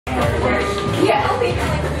Yeah, I'll leave it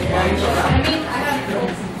like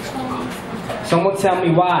Someone tell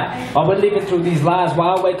me why we're living through these lies.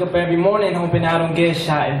 Why I wake up every morning hoping I don't get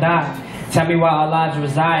shot and die. Tell me why our lives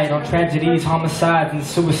reside on tragedies, homicides, and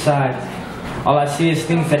suicides. All I see is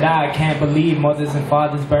things that I can't believe. Mothers and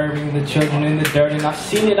fathers burying the children in the dirt. And I've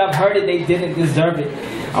seen it, I've heard it, they didn't deserve it.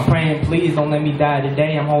 I'm praying, please don't let me die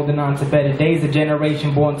today. I'm holding on to better days. A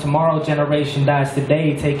generation born tomorrow, generation dies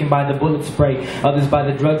today. Taken by the bullet spray, others by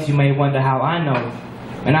the drugs. You may wonder how I know.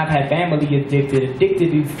 And I've had family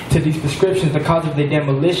addicted to these prescriptions because of their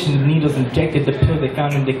demolition. The needles injected, the pill they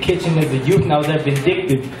found in the kitchen as a youth, and I was that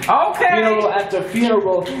vindictive. Okay. Funeral after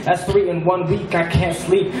funeral, that's 3 in 1 week, I can't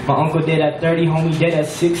sleep. My uncle dead at 30, homie dead at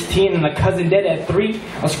 16, and a cousin dead at 3.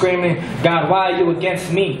 I'm screaming, God, why are you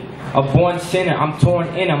against me? A born sinner, I'm torn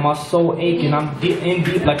inner, my soul aching, I'm in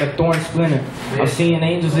deep like a thorn splinter. I'm seeing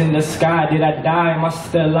angels in the sky, did I die, am I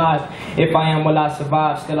still alive? If I am, will I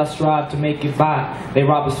survive? Still I strive to make it by. They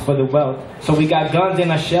rob us for the wealth. So we got guns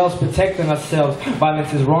in our shells, protecting ourselves.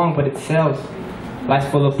 Violence is wrong, but it sells. Life's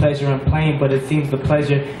full of pleasure and pain, but it seems the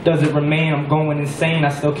pleasure doesn't remain. I'm going insane,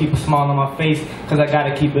 I still keep a smile on my face, cause I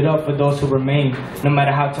gotta keep it up for those who remain. No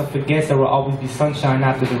matter how tough it gets, there will always be sunshine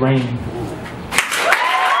after the rain.